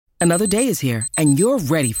Another day is here, and you're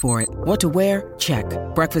ready for it. What to wear? Check.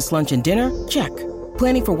 Breakfast, lunch, and dinner? Check.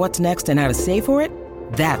 Planning for what's next and how to save for it?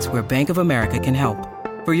 That's where Bank of America can help.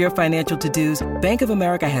 For your financial to-dos, Bank of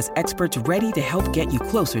America has experts ready to help get you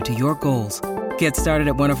closer to your goals. Get started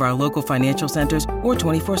at one of our local financial centers or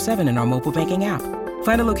 24/7 in our mobile banking app.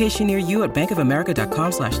 Find a location near you at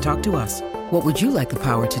bankofamerica.com/talktous. What would you like the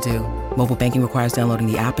power to do? Mobile banking requires downloading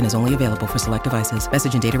the app and is only available for select devices.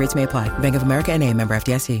 Message and data rates may apply. Bank of America N.A., member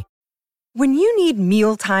FDIC. When you need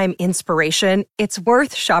mealtime inspiration, it's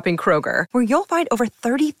worth shopping Kroger, where you'll find over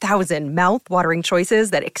 30,000 mouth-watering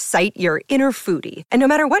choices that excite your inner foodie. And no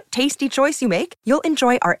matter what tasty choice you make, you'll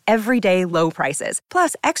enjoy our everyday low prices,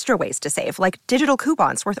 plus extra ways to save, like digital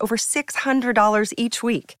coupons worth over $600 each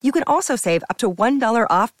week. You can also save up to $1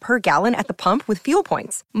 off per gallon at the pump with fuel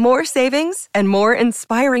points. More savings and more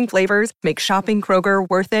inspiring flavors make shopping Kroger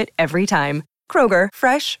worth it every time. Kroger,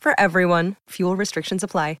 fresh for everyone. Fuel restrictions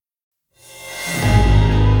apply.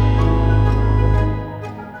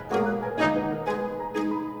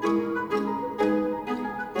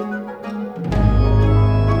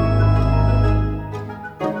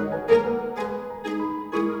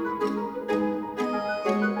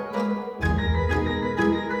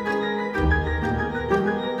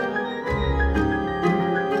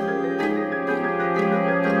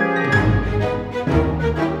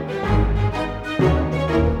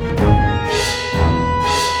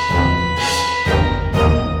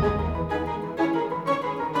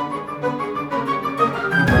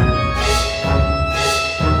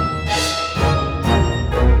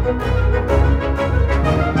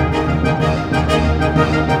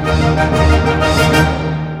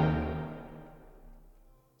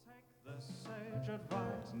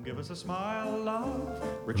 Give us a smile, love.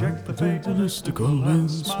 Reject the fatalistical and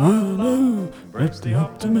smile, love. Break the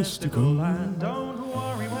optimistical and don't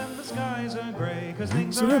worry when the skies are grey, 'cause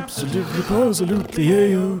things are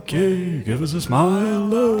absolutely A-OK. Give us a smile,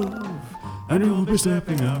 love, and you'll be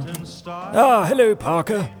stepping out. Ah, hello,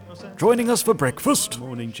 Parker. Joining us for breakfast?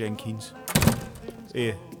 Morning, Jenkins.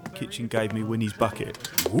 Here, the kitchen gave me Winnie's bucket.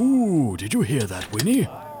 Ooh, did you hear that, Winnie?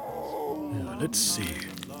 Yeah, let's see.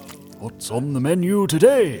 What's on the menu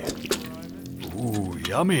today? Ooh,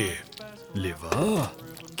 yummy. Liver,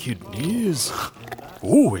 kidneys.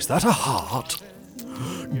 Ooh, is that a heart?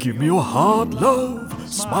 Give me your heart, love.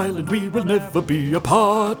 Smile and we will never be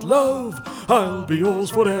apart, love. I'll be yours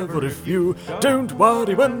forever if you don't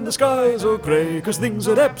worry when the skies are grey, 'cause things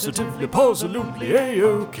are absolutely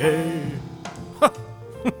A-OK.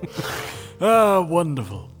 Ah,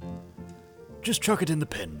 wonderful. Just chuck it in the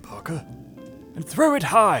pen, Parker. And throw it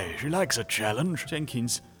high. She likes a challenge.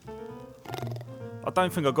 Jenkins, I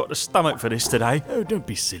don't think I've got the stomach for this today. Oh, don't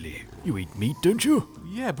be silly. You eat meat, don't you?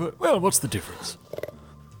 Yeah, but... Well, what's the difference?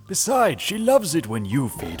 Besides, she loves it when you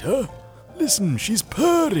feed her. Listen, she's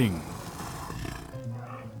purring.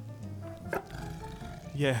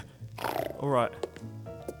 Yeah, all right.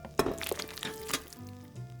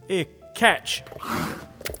 Here, catch.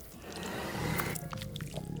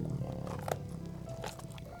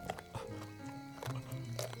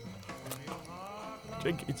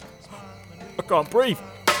 Jenkins, I can't breathe.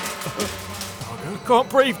 Parker? I can't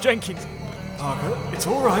breathe, Jenkins. Parker, it's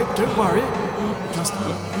all right, don't worry. Just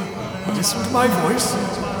listen to my voice.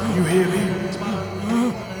 You hear me?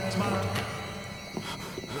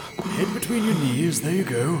 Head between your knees, there you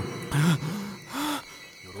go.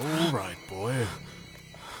 You're all right, boy.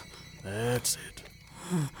 That's it.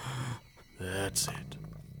 That's it.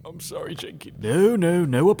 I'm sorry, Jenkins.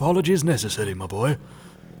 No apologies necessary, my boy.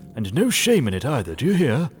 And no shame in it either, do you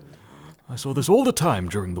hear? I saw this all the time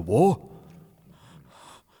during the war.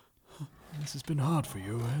 This has been hard for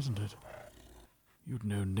you, hasn't it? You'd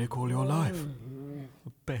known Nick all your life.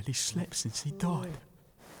 I barely slept since he died.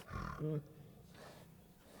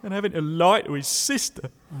 And having to lie to his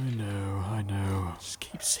sister. I know. I just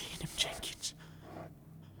keep seeing him, Jenkins.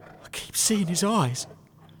 I keep seeing his eyes.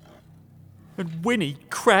 And Winnie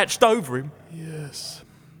crouched over him. Yes.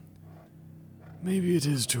 Maybe it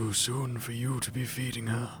is too soon for you to be feeding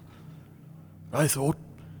her. I thought,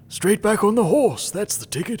 straight back on the horse, that's the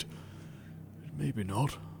ticket. Maybe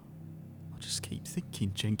not. I just keep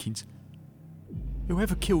thinking, Jenkins,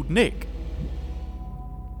 whoever killed Nick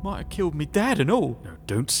might have killed me dad and all. No,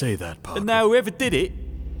 don't say that, Parker. And now whoever did it,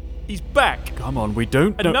 he's back. Come on, we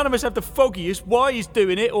don't know. And none of us have the foggiest why he's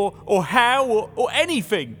doing it or how or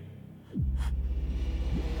anything.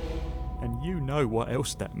 And you know what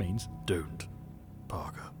else that means. Don't,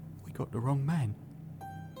 Parker. We got the wrong man.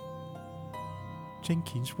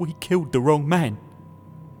 Jenkins, we killed the wrong man.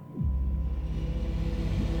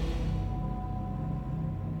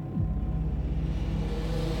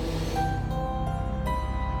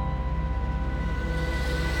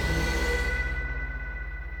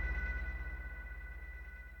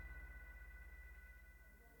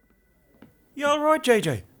 You all right,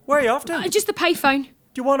 JJ? Where are you off to? Just the payphone. Do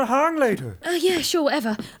you want to hang later? Yeah, sure,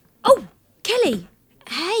 whatever. Oh, Kelly.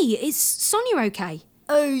 Hey, is Sonia okay?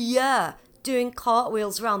 Oh, yeah. Doing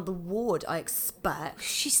cartwheels around the ward, I expect.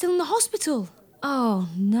 She's still in the hospital. Oh,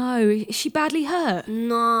 no. Is she badly hurt?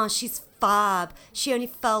 Nah, she's fab. She only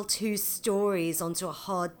fell 2 stories onto a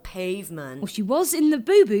hard pavement. Well, she was in the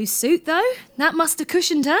boo-boo suit, though. That must have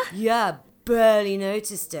cushioned her. Yeah, barely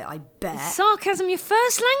noticed it, I bet. Sarcasm your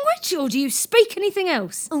first language, or do you speak anything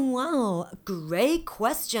else? Oh, wow, great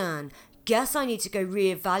question. Guess I need to go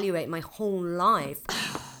reevaluate my whole life.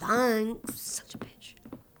 Thanks. Such a bitch.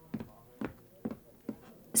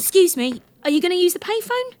 Excuse me, are you going to use the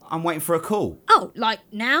payphone? I'm waiting for a call. Oh, like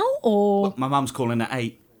now, or...? My mum's calling at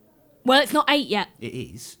 8. Well, it's not 8 yet. It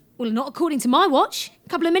is? Well, not according to my watch. A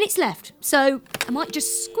couple of minutes left. So I might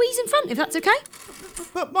just squeeze in front, if that's okay.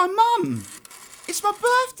 But my mum! It's my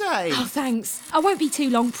birthday! Oh, thanks. I won't be too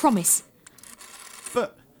long, promise.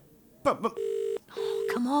 But... Oh,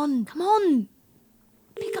 come on.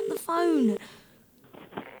 Pick up the phone.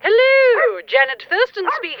 Hello, Janet Thurston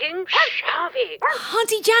speaking. Shh, Harvey.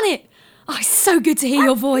 Auntie Janet! Oh, it's so good to hear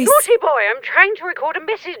your voice. Naughty boy, I'm trying to record a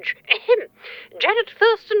message. Ahem. Janet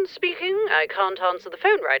Thurston speaking. I can't answer the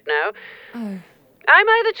phone right now. Oh. I'm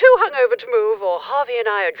either too hungover to move, or Harvey and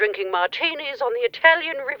I are drinking martinis on the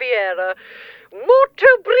Italian Riviera. Molto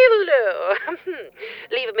brillo.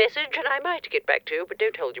 Leave a message and I might get back to you, but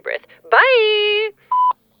don't hold your breath. Bye!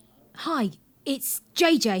 Hi, it's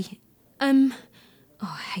JJ. Oh,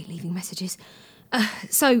 I hate leaving messages.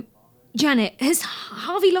 So, Janet, has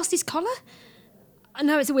Harvey lost his collar? I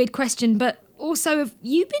know it's a weird question, but also, have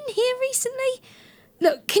you been here recently?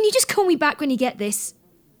 Look, can you just call me back when you get this?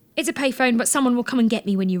 It's a payphone, but someone will come and get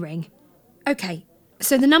me when you ring. Okay,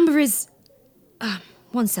 so the number is...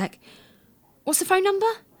 one sec. What's the phone number?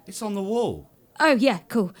 It's on the wall. Oh, yeah,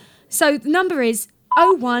 cool. So the number is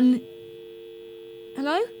 01...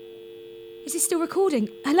 Hello? Is it still recording?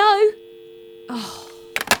 Hello? Oh...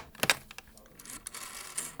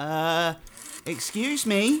 Excuse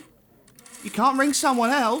me? You can't ring someone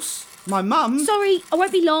else? My mum? Sorry, I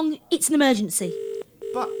won't be long. It's an emergency.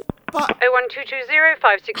 But... 01220 Hi,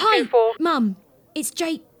 5624. Mum. It's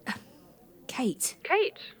Kate. Kate?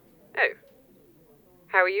 Oh.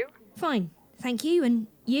 How are you? Fine, thank you. And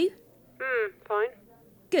you? Fine.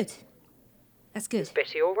 Good. That's good.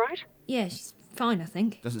 Betty all right? Yeah, she's fine, I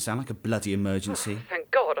think. Doesn't sound like a bloody emergency. Thank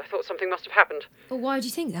God, I thought something must have happened. Well, why would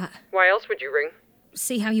you think that? Why else would you ring?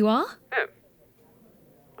 See how you are? Oh.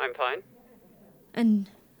 I'm fine. And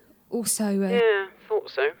also, Yeah, thought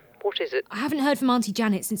so. What is it? I haven't heard from Auntie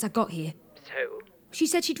Janet since I got here. So? She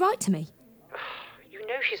said she'd write to me. You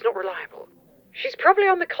know she's not reliable. She's probably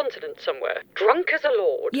on the continent somewhere, drunk as a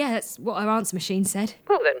lord. Yeah, that's what her answer machine said.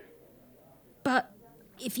 Well then, But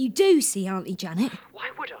if you do see Auntie Janet,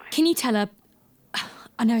 why would I? can you tell her...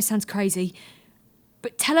 I know it sounds crazy,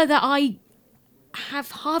 but tell her that I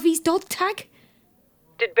have Harvey's dog tag?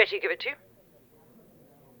 Did Betty give it to you?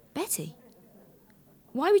 Betty?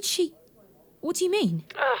 Why would she... What do you mean?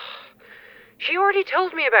 She already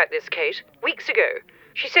told me about this, Kate, weeks ago.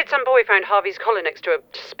 She said some boy found Harvey's collar next to a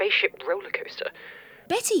spaceship roller coaster.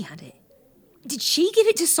 Betty had it? Did she give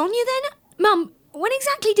it to Sonia then? Mum, when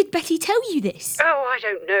exactly did Betty tell you this? Oh, I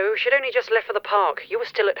don't know. She'd only just left for the park. You were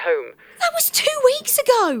still at home. That was 2 weeks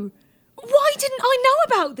ago! Why didn't I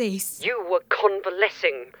know about this? You were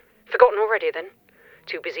convalescing. Forgotten already, then?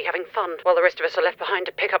 Too busy having fun, while the rest of us are left behind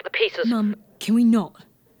to pick up the pieces. Mum, can we not?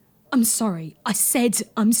 I'm sorry. I said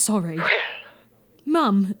I'm sorry.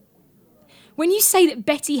 Mum, when you say that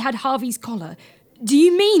Betty had Harvey's collar, do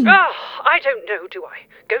you mean... I don't know, do I?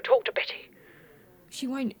 Go talk to Betty. She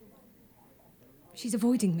won't... She's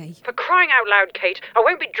avoiding me. For crying out loud, Kate, I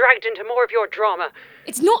won't be dragged into more of your drama.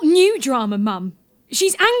 It's not new drama, Mum.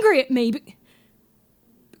 She's angry at me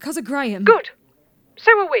because of Graham. Good.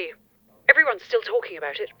 So are we. Everyone's still talking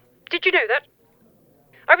about it. Did you know that?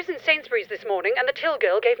 I was in Sainsbury's this morning and the till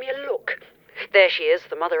girl gave me a look. There she is,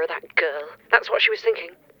 the mother of that girl. That's what she was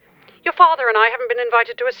thinking. Your father and I haven't been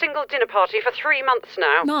invited to a single dinner party for 3 months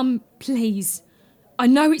now. Mum, please. I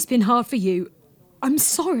know it's been hard for you. I'm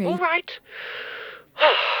sorry. All right.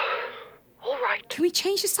 All right. Can we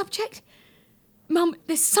change the subject? Mum,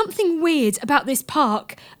 there's something weird about this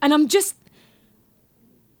park, and I'm just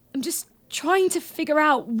trying to figure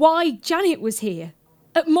out why Janet was here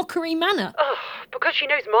at Mockery Manor. Because she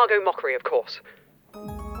knows Margot Mockery, of course.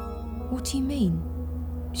 What do you mean?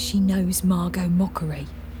 She knows Margot Mockery.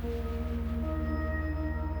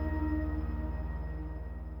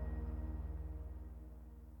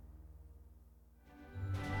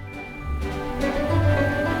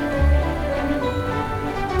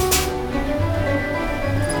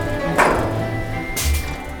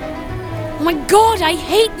 Oh my god, I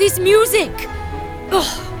hate this music!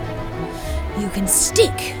 Ugh. You can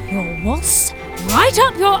stick your was right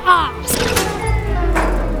up your arse!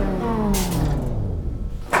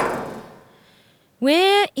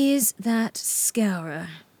 Where is that scourer?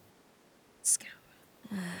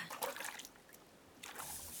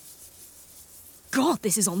 God,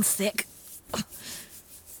 this is on thick.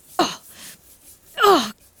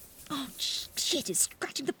 Oh, shit, it's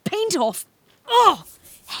scratching the paint off. Oh,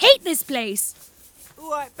 hate this place.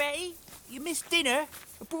 All right, Betty, you missed dinner.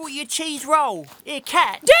 I brought you a cheese roll. Here,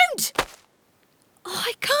 cat. Don't! Oh,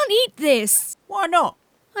 I can't eat this. Why not?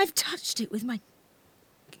 I've touched it with my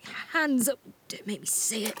hands. Don't make me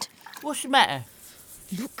say it. What's the matter?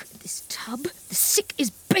 Look at this tub. The sick is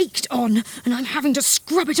baked on, and I'm having to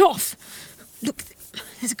scrub it off. Look,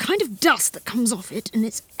 there's a kind of dust that comes off it, and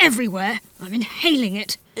it's everywhere. I'm inhaling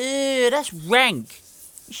it. That's rank.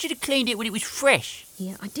 You should have cleaned it when it was fresh.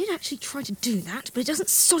 Yeah, I did actually try to do that, but it doesn't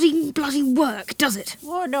soddy bloody work, does it?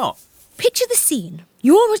 Why not? Picture the scene.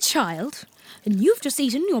 You're a child, and you've just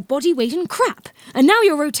eaten your body weight in crap, and now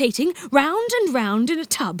you're rotating round and round in a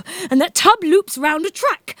tub, and that tub loops round a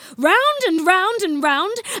track, round and round and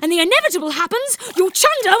round, and the inevitable happens, you'll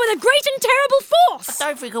chunder with a great and terrible force! I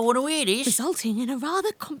don't think I want to hear this. Resulting in a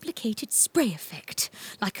rather complicated spray effect,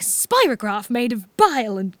 like a spirograph made of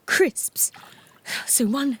bile and crisps. So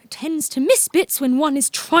one tends to miss bits when one is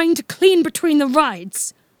trying to clean between the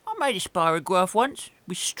rides. I made a spirograph once,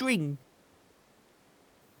 with string.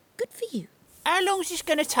 Good for you. How long's this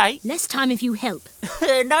going to take? Less time if you help.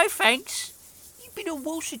 No thanks. You've been on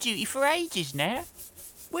Walser duty for ages now.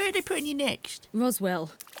 Where are they putting you next?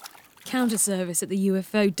 Roswell. Counter service at the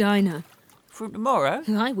UFO diner. From tomorrow?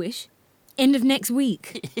 I wish. End of next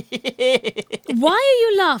week. Why are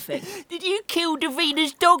you laughing? Did you kill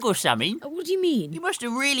Davina's dog or something? What do you mean? You must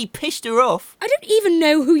have really pissed her off. I don't even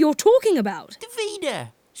know who you're talking about.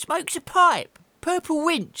 Davina. Smokes a pipe. Purple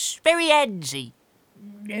rinse. Very handsy.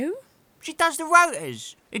 No? She does the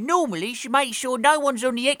rotors. And normally she makes sure no one's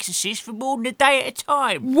on the exorcist for more than a day at a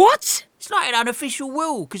time. What? It's like an unofficial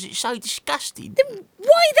rule because it's so disgusting. Then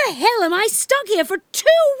why the hell am I stuck here for 2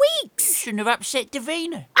 weeks? You shouldn't have upset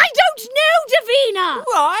Davina. I don't know Davina!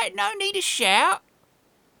 Right, no need to shout.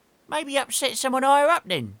 Maybe upset someone higher up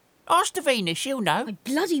then. Ask Davina, she'll know. I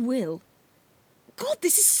bloody will. God,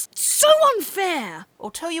 this is so unfair.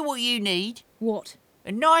 I'll tell you what you need. What?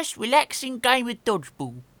 A nice, relaxing game of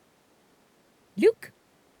dodgeball. Luke,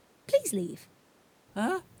 please leave.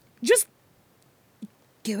 Huh? Just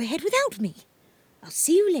go ahead without me. I'll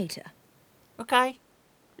see you later. Okay.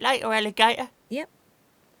 Later, alligator. Yep.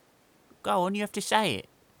 Go on, you have to say it.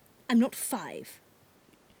 I'm not 5.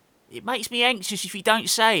 It makes me anxious if you don't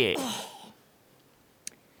say it.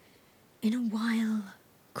 In a while,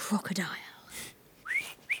 crocodile.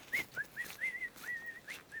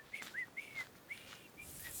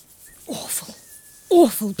 Awful,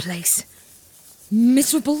 awful place.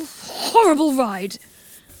 Miserable, horrible ride.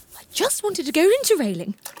 I just wanted to go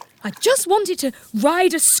interrailing. I just wanted to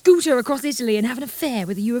ride a scooter across Italy and have an affair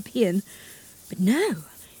with a European. But no,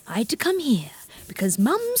 I had to come here because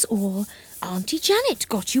Mums or Auntie Janet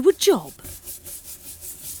got you a job.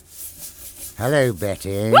 Hello,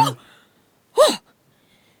 Betty. Oh,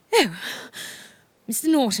 Mr.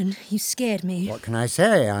 Norton, you scared me. What can I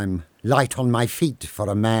say? I'm light on my feet for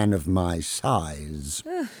a man of my size.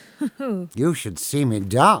 You should see me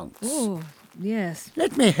dance. Oh, yes.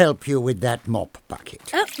 Let me help you with that mop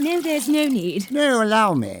bucket. Oh, no, there's no need. No,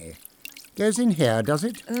 allow me. Goes in here, does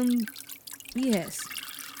it? Yes.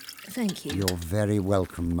 Thank you. You're very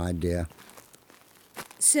welcome, my dear.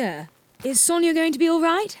 Sir, is Sonia going to be all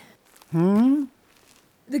right?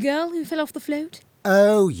 The girl who fell off the float?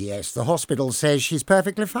 Oh, yes, the hospital says she's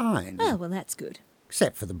perfectly fine. Oh, well, that's good.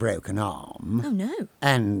 Except for the broken arm. Oh, no.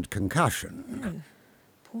 And concussion.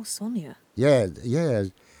 Poor Sonia. Yes,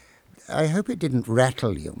 yes. I hope it didn't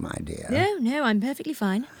rattle you, my dear. No, I'm perfectly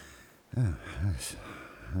fine. Oh, yes.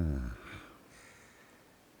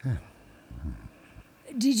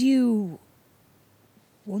 Did you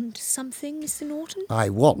want something, Mr. Norton? I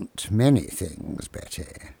want many things,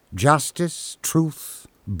 Betty. Justice, truth,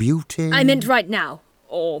 beauty. I meant right now.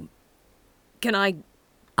 Or can I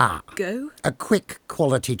go? A quick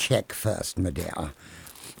quality check first, my dear.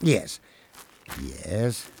 Yes.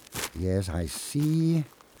 Yes, I see.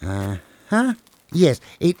 Yes,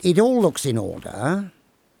 it all looks in order.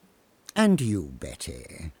 And you,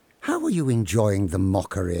 Betty, how are you enjoying the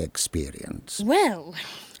mockery experience? Well...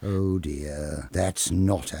 Oh, dear, that's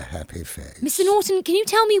not a happy face. Mr. Norton, can you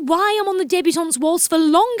tell me why I'm on the debutante's waltz for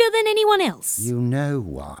longer than anyone else? You know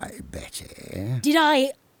why, Betty. Did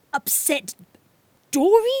I upset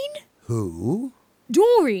Doreen? Who?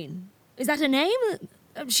 Doreen. Is that her name?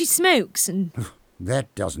 She smokes and...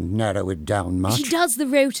 That doesn't narrow it down much. She does the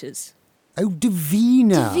rotors. Oh,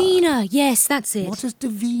 Davina. Davina, yes, that's it. What has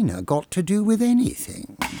Davina got to do with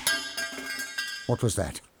anything? What was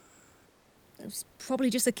that? It was probably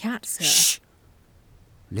just a cat, sir. Shh!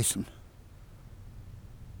 Listen.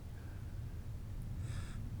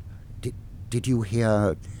 Did you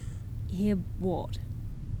hear... Hear what?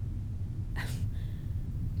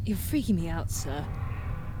 You're freaking me out, sir.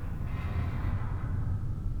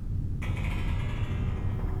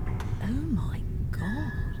 Oh my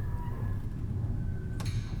God.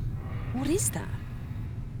 What is that?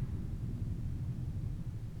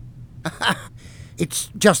 It's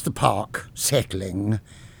just the park, settling.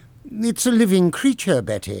 It's a living creature,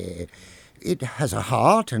 Betty. It has a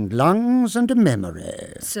heart and lungs and a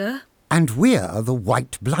memory. Sir? And we're the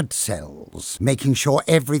white blood cells, making sure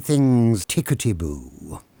everything's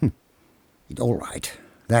tickety-boo. All right,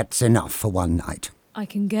 that's enough for one night. I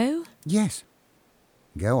can go? Yes.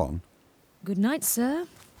 Go on. Good night, sir.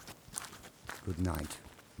 Good night,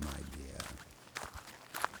 my dear.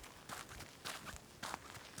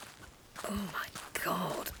 Oh my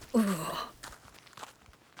God. Ugh.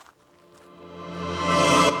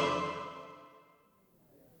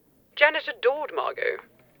 Janet adored Margot.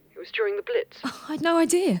 It was during the Blitz. Oh, I'd no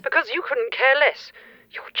idea. Because you couldn't care less.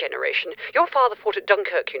 Your generation. Your father fought at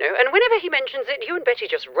Dunkirk, you know, and whenever he mentions it, you and Betty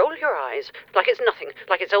just roll your eyes. Like it's nothing,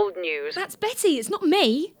 like it's old news. That's Betty, it's not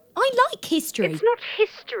me. I like history. It's not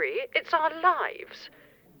history, it's our lives.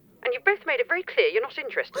 And you've both made it very clear you're not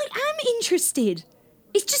interested. I am interested.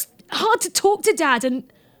 It's just hard to talk to Dad,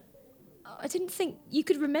 and I didn't think you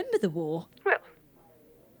could remember the war. Well,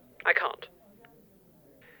 I can't.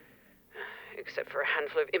 Except for a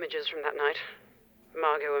handful of images from that night.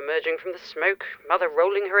 Margot emerging from the smoke, Mother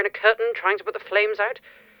rolling her in a curtain, trying to put the flames out.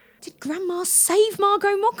 Did Grandma save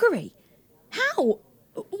Margot Mockery? How?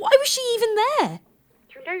 Why was she even there?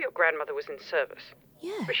 You know your grandmother was in service.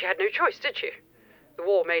 Yeah. But she had no choice, did she? The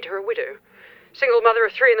war made her a widow. Single mother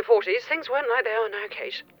of 3 in the 40s, things weren't like they are now,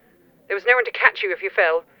 Kate. There was no one to catch you if you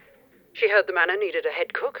fell. She heard the manor needed a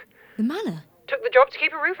head cook. The manor? Took the job to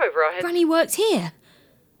keep a roof over our heads. Granny worked here.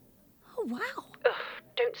 Oh, wow. Ugh,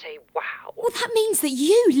 don't say wow. Well, that means that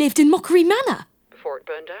you lived in Mockery Manor. Before it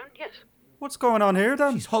burned down, yes. What's going on here,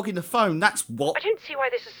 then? She's hogging the phone, that's what. I don't see why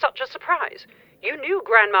this is such a surprise. You knew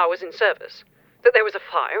Grandma was in service. That there was a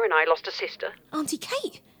fire and I lost a sister. Auntie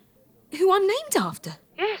Kate, who I'm named after.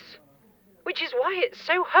 Yes. Which is why it's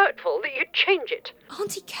so hurtful that you'd change it.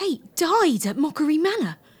 Auntie Kate died at Mockery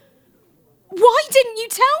Manor. Why didn't you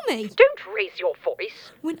tell me? Don't raise your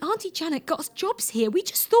voice. When Auntie Janet got us jobs here, we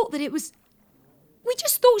just thought that it was... We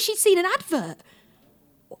just thought she'd seen an advert.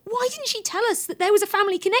 Why didn't she tell us that there was a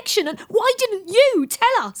family connection, and why didn't you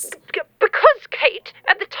tell us? Because, Kate,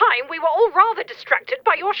 at the time we were all rather distracted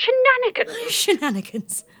by your shenanigans.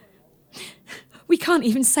 Shenanigans? We can't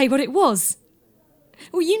even say what it was.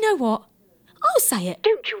 Well, you know what? I'll say it.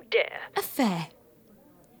 Don't you dare. Affair.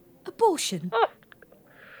 Abortion. Oh.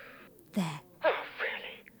 There. Oh,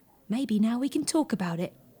 really? Maybe now we can talk about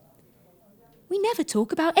it. We never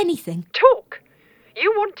talk about anything. Talk?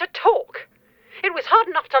 You want to talk? It was hard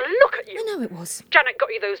enough to look at you. I know it was. Janet got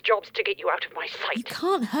you those jobs to get you out of my sight. You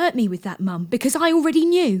can't hurt me with that, Mum, because I already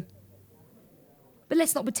knew. But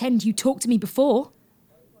let's not pretend you talked to me before.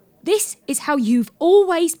 This is how you've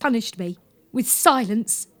always punished me, with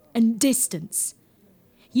silence and distance.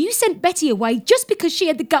 You sent Betty away just because she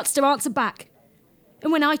had the guts to answer back.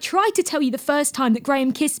 And when I tried to tell you the first time that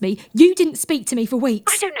Graham kissed me, you didn't speak to me for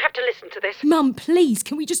weeks. I don't have to listen to this. Mum, please,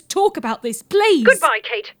 can we just talk about this, please? Goodbye,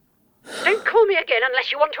 Kate. Don't call me again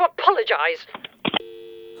unless you want to apologise.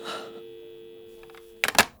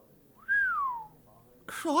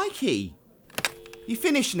 Crikey. You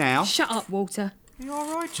finished now? Shut up, Walter. Are you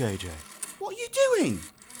all right, JJ? What are you doing?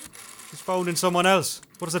 She's phoning someone else.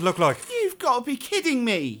 What does it look like? You've got to be kidding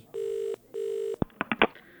me.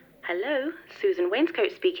 Hello, Susan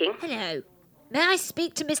Wainscoat speaking. Hello. May I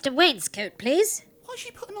speak to Mr. Wainscoat, please? Why is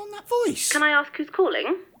she putting on that voice? Can I ask who's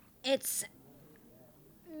calling? It's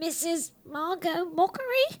Mrs. Margot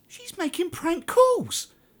Mockery? She's making prank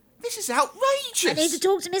calls. This is outrageous. I need to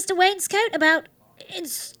talk to Mr. Wainscoat about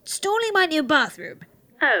installing my new bathroom.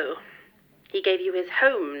 Oh, he gave you his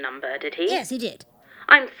home number, did he? Yes, he did.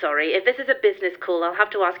 I'm sorry, if this is a business call, I'll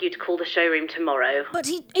have to ask you to call the showroom tomorrow. But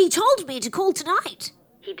he told me to call tonight.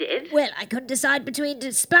 He did? Well, I couldn't decide between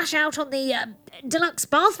to splash out on the deluxe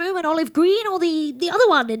bathroom in olive green or the other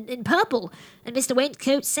one in purple. And Mr.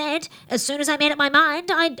 Wainscoat said, as soon as I made up my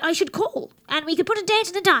mind, I should call. And we could put a date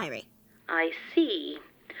in the diary. I see.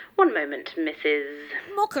 One moment, Mrs...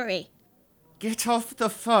 Mockery. Get off the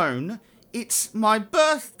phone. It's my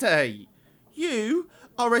birthday. You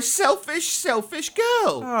are a selfish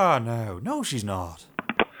girl. Ah, no, she's not.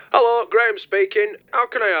 Hello, Graham speaking. How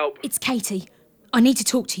can I help? It's Katie. I need to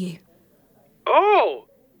talk to you.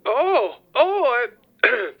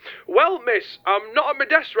 Well, miss, I'm not at my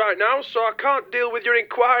desk right now, so I can't deal with your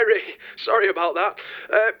inquiry. Sorry about that.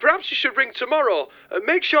 Perhaps you should ring tomorrow.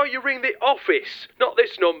 Make sure you ring the office, not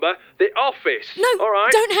this number, the office. No, all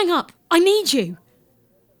right? Don't hang up. I need you.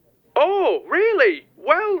 Oh, really?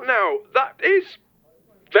 Well, now, that is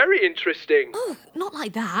very interesting. Oh, not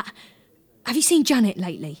like that. Have you seen Janet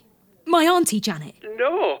lately? My auntie Janet.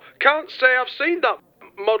 No, can't say I've seen that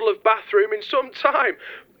model of bathroom in some time.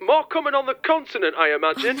 More common on the continent, I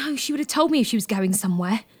imagine. Oh, no, she would have told me if she was going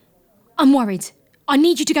somewhere. I'm worried. I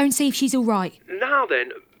need you to go and see if she's all right. Now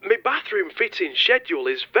then, my bathroom fitting schedule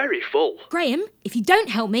is very full. Graham, if you don't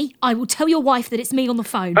help me, I will tell your wife that it's me on the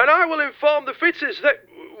phone. And I will inform the fitters that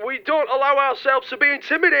we don't allow ourselves to be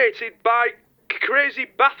intimidated by crazy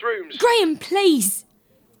bathrooms. Graham, please.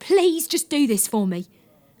 Please just do this for me.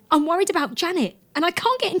 I'm worried about Janet, and I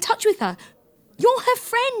can't get in touch with her. You're her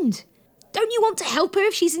friend. Don't you want to help her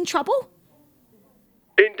if she's in trouble?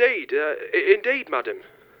 Indeed, madam.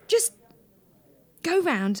 Just go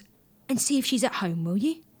round and see if she's at home, will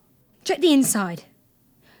you? Check the inside.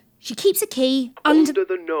 She keeps a key under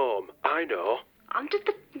the gnome, I know. Under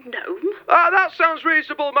the gnome? That sounds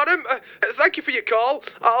reasonable, madam. Thank you for your call.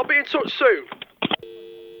 I'll be in touch soon.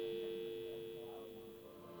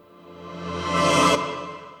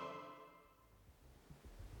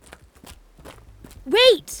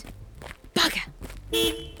 Wait! Bugger!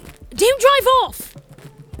 Don't drive off!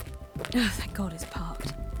 Oh, thank God it's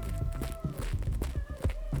parked.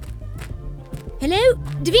 Hello?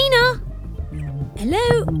 Davina?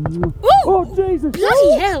 Hello? Ooh! Oh, Jesus!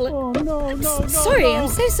 Bloody hell! Oh, no. Sorry, I'm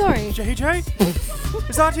so sorry. JJ?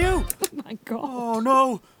 Is that you? Oh, my God. Oh,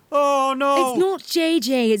 no. Oh, no. It's not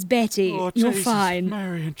JJ, it's Betty. Oh, You're Jesus, fine.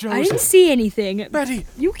 Mary and Joseph. I didn't see anything. Betty!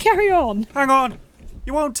 You carry on. Hang on.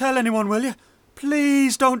 You won't tell anyone, will you?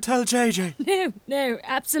 Please don't tell JJ. No,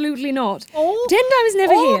 absolutely not. Pretend I was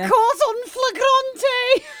never here. Caught on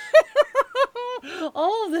flagrante!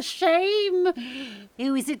 Oh, the shame.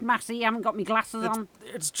 Who is it, Matty? You haven't got my glasses on.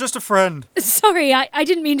 It's just a friend. Sorry, I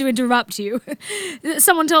didn't mean to interrupt you.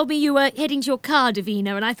 Someone told me you were heading to your car,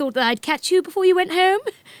 Davina, and I thought that I'd catch you before you went home.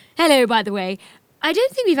 Hello, by the way. I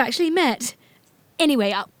don't think we've actually met.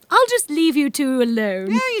 Anyway, I'll just leave you two alone.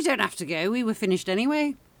 No, you don't have to go. We were finished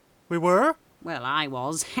anyway. We were? Well, I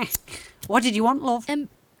was. What did you want, love?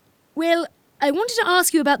 Well, I wanted to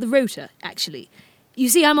ask you about the rota, actually. You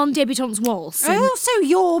see, I'm on Debutante's waltz. Oh, so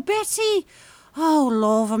you're Betty. Oh,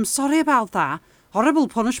 love, I'm sorry about that. Horrible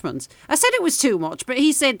punishment. I said it was too much, but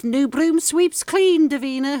he said new broom sweeps clean,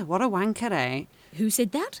 Davina. What a wanker, eh? Who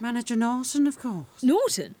said that? Manager Norton, of course.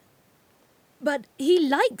 Norton? But he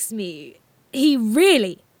likes me. He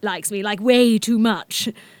really likes me, like way too much.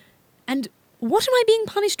 And what am I being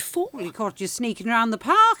punished for? Well, he caught you sneaking around the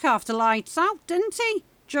park after lights out, didn't he?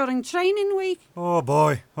 During training week. Oh,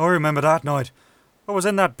 boy. I remember that night. I was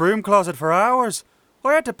in that broom closet for hours.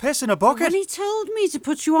 I had to piss in a bucket. When he told me to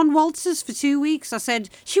put you on waltzes for 2 weeks, I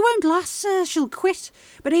said, she won't last, sir, she'll quit.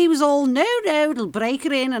 But he was all, no, it'll break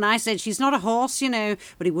her in. And I said, she's not a horse, you know.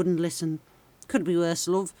 But he wouldn't listen. Could be worse,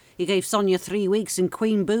 love. He gave Sonia 3 weeks in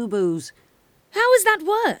Queen Boo-Boos. How is that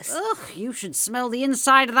worse? Ugh, you should smell the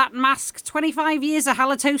inside of that mask. 25 years of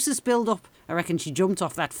halitosis build-up. I reckon she jumped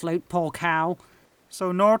off that float, poor cow.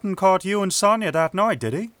 So Norton caught you and Sonia that night,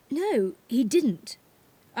 did he? No, he didn't.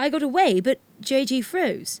 I got away, but JJ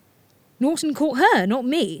froze. Norton caught her, not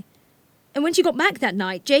me. And when she got back that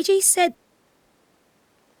night, JJ said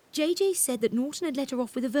that Norton had let her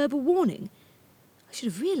off with a verbal warning. I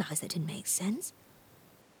should have realised that didn't make sense.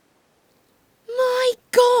 My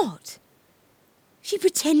God! She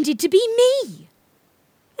pretended to be me.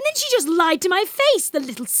 And then she just lied to my face, the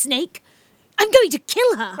little snake. I'm going to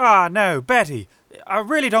kill her. Ah, no, Betty. I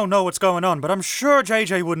really don't know what's going on, but I'm sure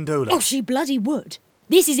JJ wouldn't do that. Oh, she bloody would.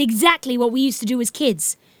 This is exactly what we used to do as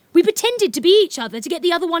kids. We pretended to be each other to get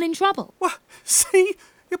the other one in trouble. What? See?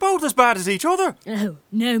 You're both as bad as each other. Oh,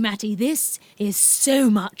 no, Matty, this is so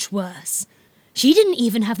much worse. She didn't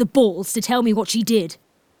even have the balls to tell me what she did.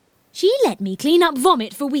 She let me clean up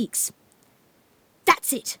vomit for weeks.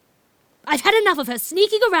 That's it. I've had enough of her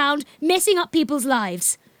sneaking around, messing up people's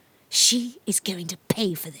lives. She is going to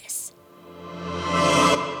pay for this.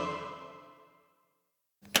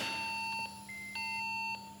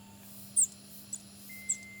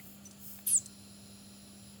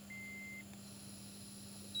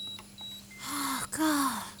 Oh,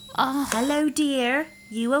 God. Oh. Hello, dear.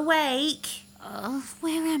 You awake?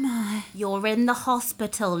 Where am I? You're in the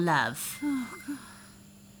hospital, love. Oh,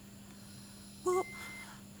 God.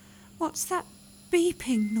 What's that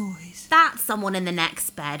beeping noise? That's someone in the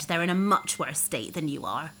next bed. They're in a much worse state than you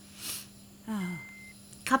are. Oh.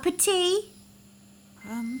 Cup of tea?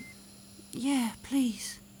 Yeah,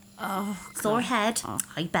 please. Oh, Sore head?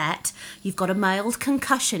 I bet. You've got a mild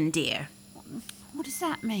concussion, dear. What does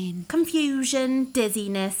that mean? Confusion,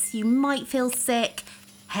 dizziness, you might feel sick,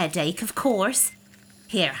 headache, of course.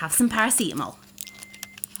 Here, have some paracetamol.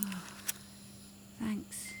 Oh,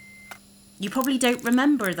 thanks. You probably don't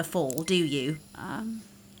remember the fall, do you? I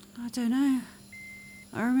don't know.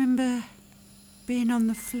 I remember being on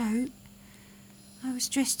the float. I was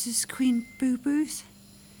dressed as Queen Boo Boos.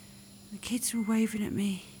 The kids were waving at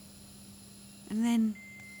me. And then...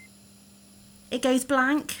 It goes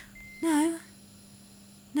blank? No,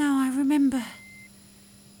 I remember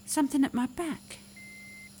something at my back.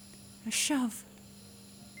 A shove.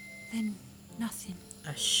 Then nothing.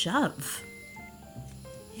 A shove?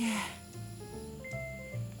 Yeah.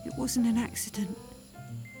 It wasn't an accident.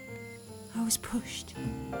 I was pushed.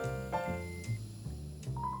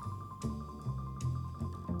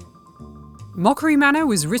 Mockery Manor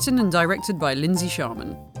was written and directed by Lindsay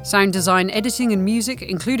Sharman. Sound design, editing and music,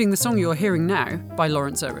 including the song you're hearing now, by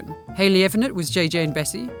Lawrence Owen. Hayley Evanet was JJ and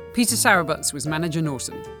Bessie. Peter Sarabutz was Manager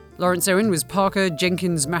Norton. Lawrence Owen was Parker,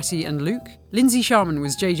 Jenkins, Matty and Luke. Lindsay Sharman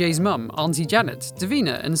was JJ's mum, Auntie Janet,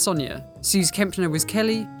 Davina and Sonia. Suze Kempner was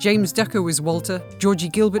Kelly. James Ducker was Walter. Georgie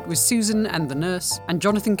Gilbert was Susan and the nurse. And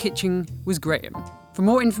Jonathan Kitching was Graham. For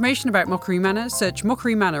more information about Mockery Manor, search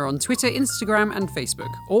Mockery Manor on Twitter, Instagram and Facebook,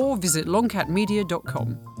 or visit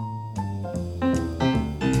longcatmedia.com.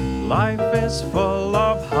 Life is full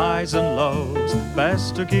of highs and lows.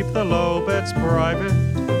 Best to keep the low bits private.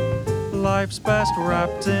 Life's best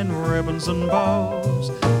wrapped in ribbons and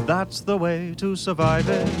bows. That's the way to survive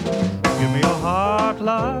it. Give me your heart,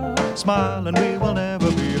 love. Smile and we will never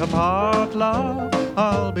be apart, love.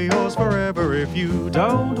 I'll be yours forever if you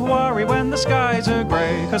don't worry when the skies are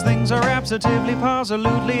grey, 'cause things are absolutely,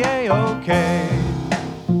 positively A-OK.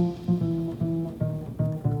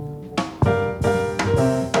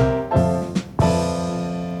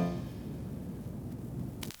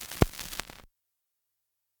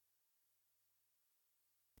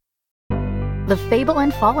 The Fable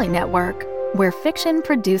and Folly Network, where fiction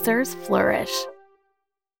producers flourish.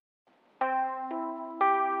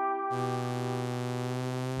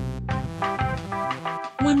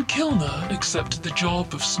 When Kilner accepted the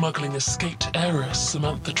job of smuggling escaped heiress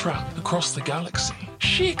Samantha Trapp across the galaxy,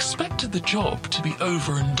 she expected the job to be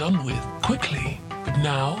over and done with quickly. But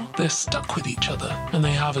now they're stuck with each other and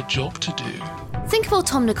they have a job to do. Think of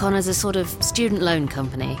Automnicon as a sort of student loan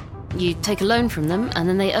company. You take a loan from them and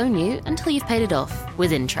then they own you until you've paid it off,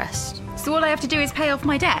 with interest. So all I have to do is pay off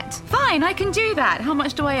my debt? Fine, I can do that. How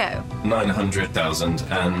much do I owe?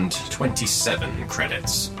 900,027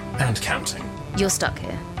 credits. And counting. You're stuck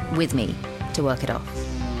here, with me, to work it off.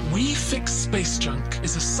 We Fix Space Junk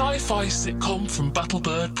is a sci-fi sitcom from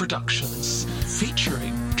Battlebird Productions,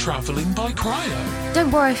 featuring Travelling by Cryo. Don't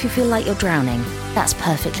worry if you feel like you're drowning. That's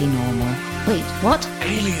perfectly normal. Wait, what?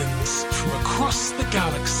 Aliens from across the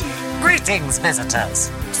galaxy. Greetings, visitors.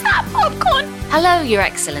 Stop, popcorn! Hello, Your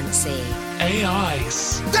Excellency.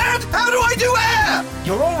 AIs. Dad, how do I do air?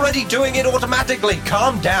 You're already doing it automatically.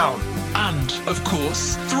 Calm down. And, of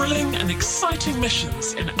course, thrilling and exciting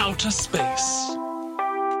missions in outer space.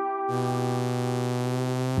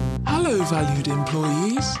 Hello, valued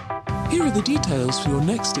employees. Here are the details for your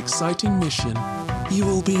next exciting mission. You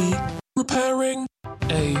will be repairing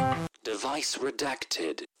a Device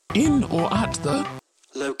redacted. in or at the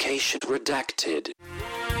Location redacted.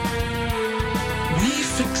 We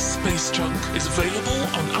Fix Space Junk is available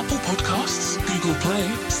on Apple Podcasts, Google Play,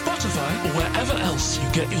 Spotify, or wherever else you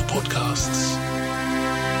get your podcasts.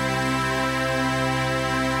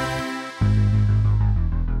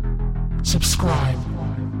 Subscribe,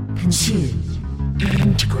 consume,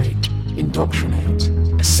 integrate, indoctrinate,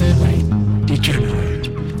 assimilate, degenerate,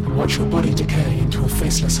 and watch your body decay into a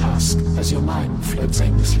faceless husk as your mind floats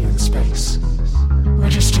aimlessly in space.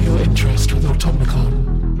 Register your interest with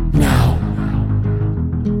Automnicon